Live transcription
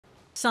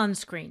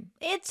sunscreen.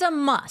 It's a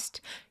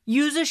must.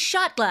 Use a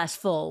shot glass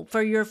full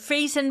for your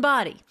face and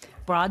body.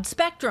 Broad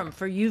spectrum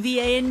for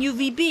UVA and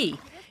UVB.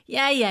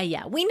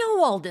 Yeah. We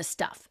know all this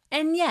stuff.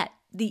 And yet,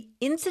 the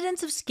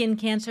incidence of skin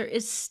cancer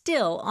is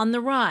still on the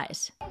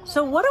rise.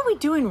 So what are we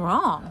doing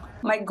wrong?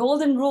 My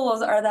golden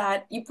rules are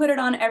that you put it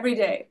on every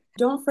day.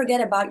 Don't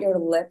forget about your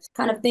lips.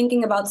 Kind of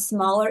thinking about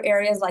smaller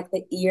areas like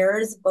the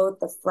ears, both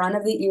the front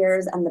of the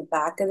ears and the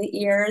back of the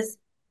ears,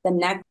 the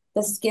neck.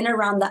 The skin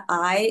around the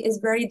eye is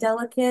very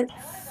delicate.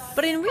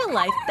 But in real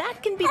life,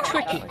 that can be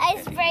tricky.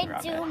 I sprayed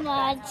too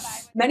much.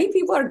 Many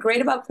people are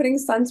great about putting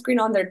sunscreen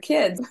on their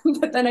kids,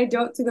 but then I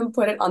don't see them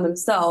put it on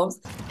themselves.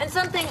 And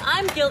something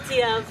I'm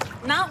guilty of,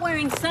 not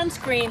wearing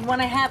sunscreen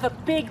when I have a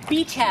big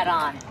beach hat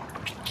on.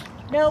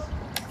 Nope.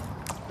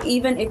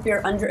 Even if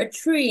you're under a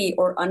tree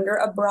or under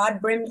a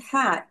broad-brimmed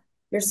hat,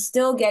 you're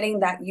still getting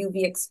that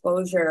UV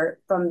exposure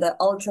from the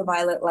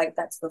ultraviolet light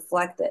that's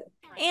reflected.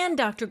 And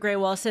Dr.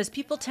 Graywall says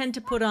people tend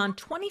to put on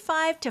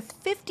 25 to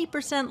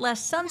 50%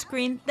 less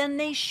sunscreen than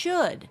they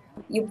should.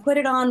 You put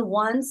it on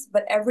once,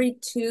 but every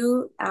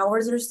 2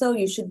 hours or so,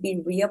 you should be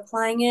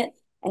reapplying it.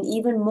 And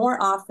even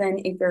more often,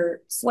 if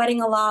you're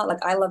sweating a lot,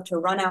 like I love to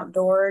run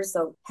outdoors,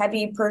 so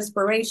heavy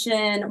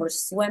perspiration or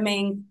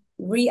swimming,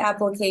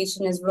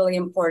 reapplication is really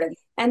important.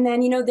 And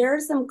then, there are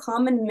some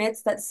common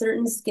myths that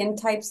certain skin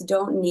types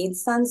don't need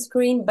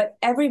sunscreen, but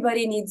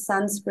everybody needs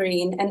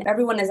sunscreen and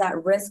everyone is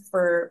at risk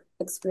for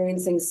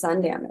experiencing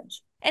sun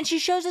damage. And she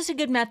shows us a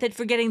good method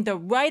for getting the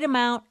right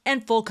amount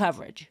and full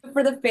coverage.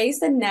 For the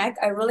face and neck,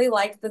 I really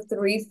like the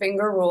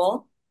 3-finger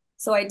rule.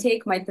 So I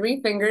take my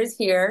 3 fingers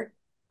here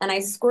and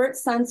I squirt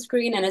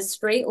sunscreen in a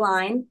straight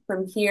line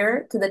from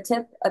here to the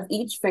tip of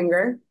each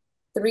finger,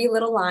 3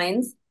 little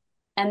lines.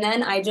 And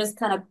then I just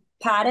kind of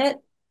pat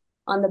it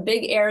on the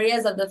big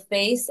areas of the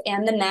face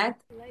and the neck.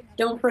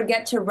 Don't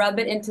forget to rub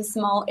it into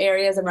small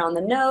areas around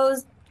the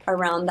nose,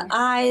 around the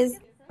eyes,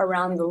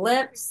 around the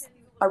lips,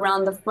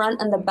 around the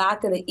front and the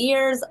back of the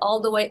ears,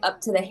 all the way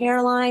up to the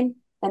hairline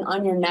and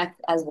on your neck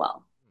as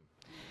well.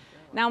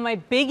 Now, my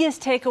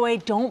biggest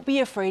takeaway, don't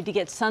be afraid to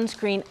get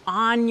sunscreen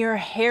on your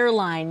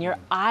hairline, your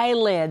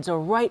eyelids,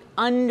 or right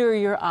under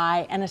your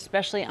eye, and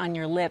especially on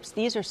your lips.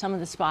 These are some of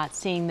the spots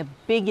seeing the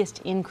biggest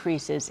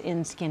increases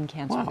in skin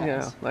cancer. Wow.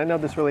 Yeah, I know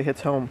this really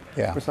hits home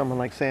for someone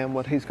like Sam,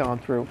 what he's gone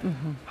through.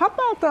 Mm-hmm. How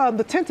about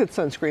the tinted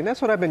sunscreen?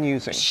 That's what I've been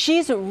using.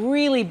 She's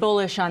really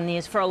bullish on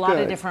these for a lot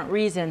of different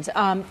reasons.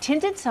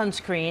 Tinted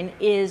sunscreen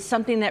is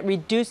something that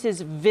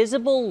reduces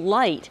visible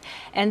light,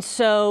 and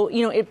so,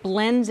 it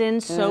blends in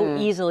so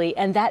easily.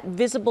 And that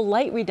visible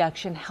light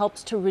reduction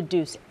helps to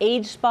reduce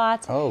age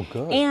spots. Oh,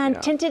 good.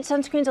 And tinted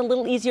sunscreen's a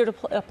little easier to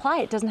apply.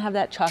 It doesn't have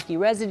that chalky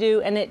residue.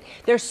 And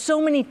there's so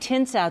many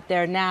tints out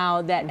there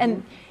now that,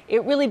 and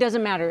it really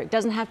doesn't matter. It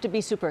doesn't have to be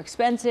super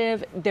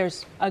expensive.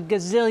 There's a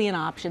gazillion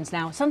options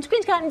now.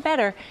 Sunscreen's gotten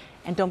better.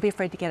 And don't be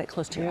afraid to get it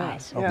close to your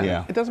eyes.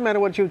 Yeah. It doesn't matter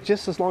what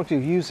just as long as you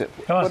use it.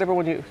 Whatever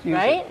one you use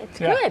right? it. It's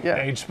good.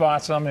 Yeah. Age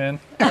spots, I'm in.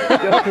 Come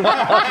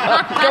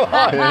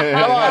on.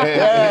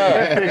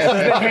 This is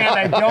the hand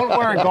I don't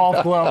wear a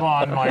golf glove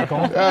on,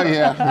 Michael. Oh,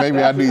 yeah.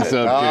 Maybe I need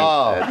some,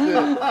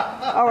 too.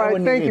 All right.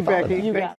 Thank you, Becky. You got it.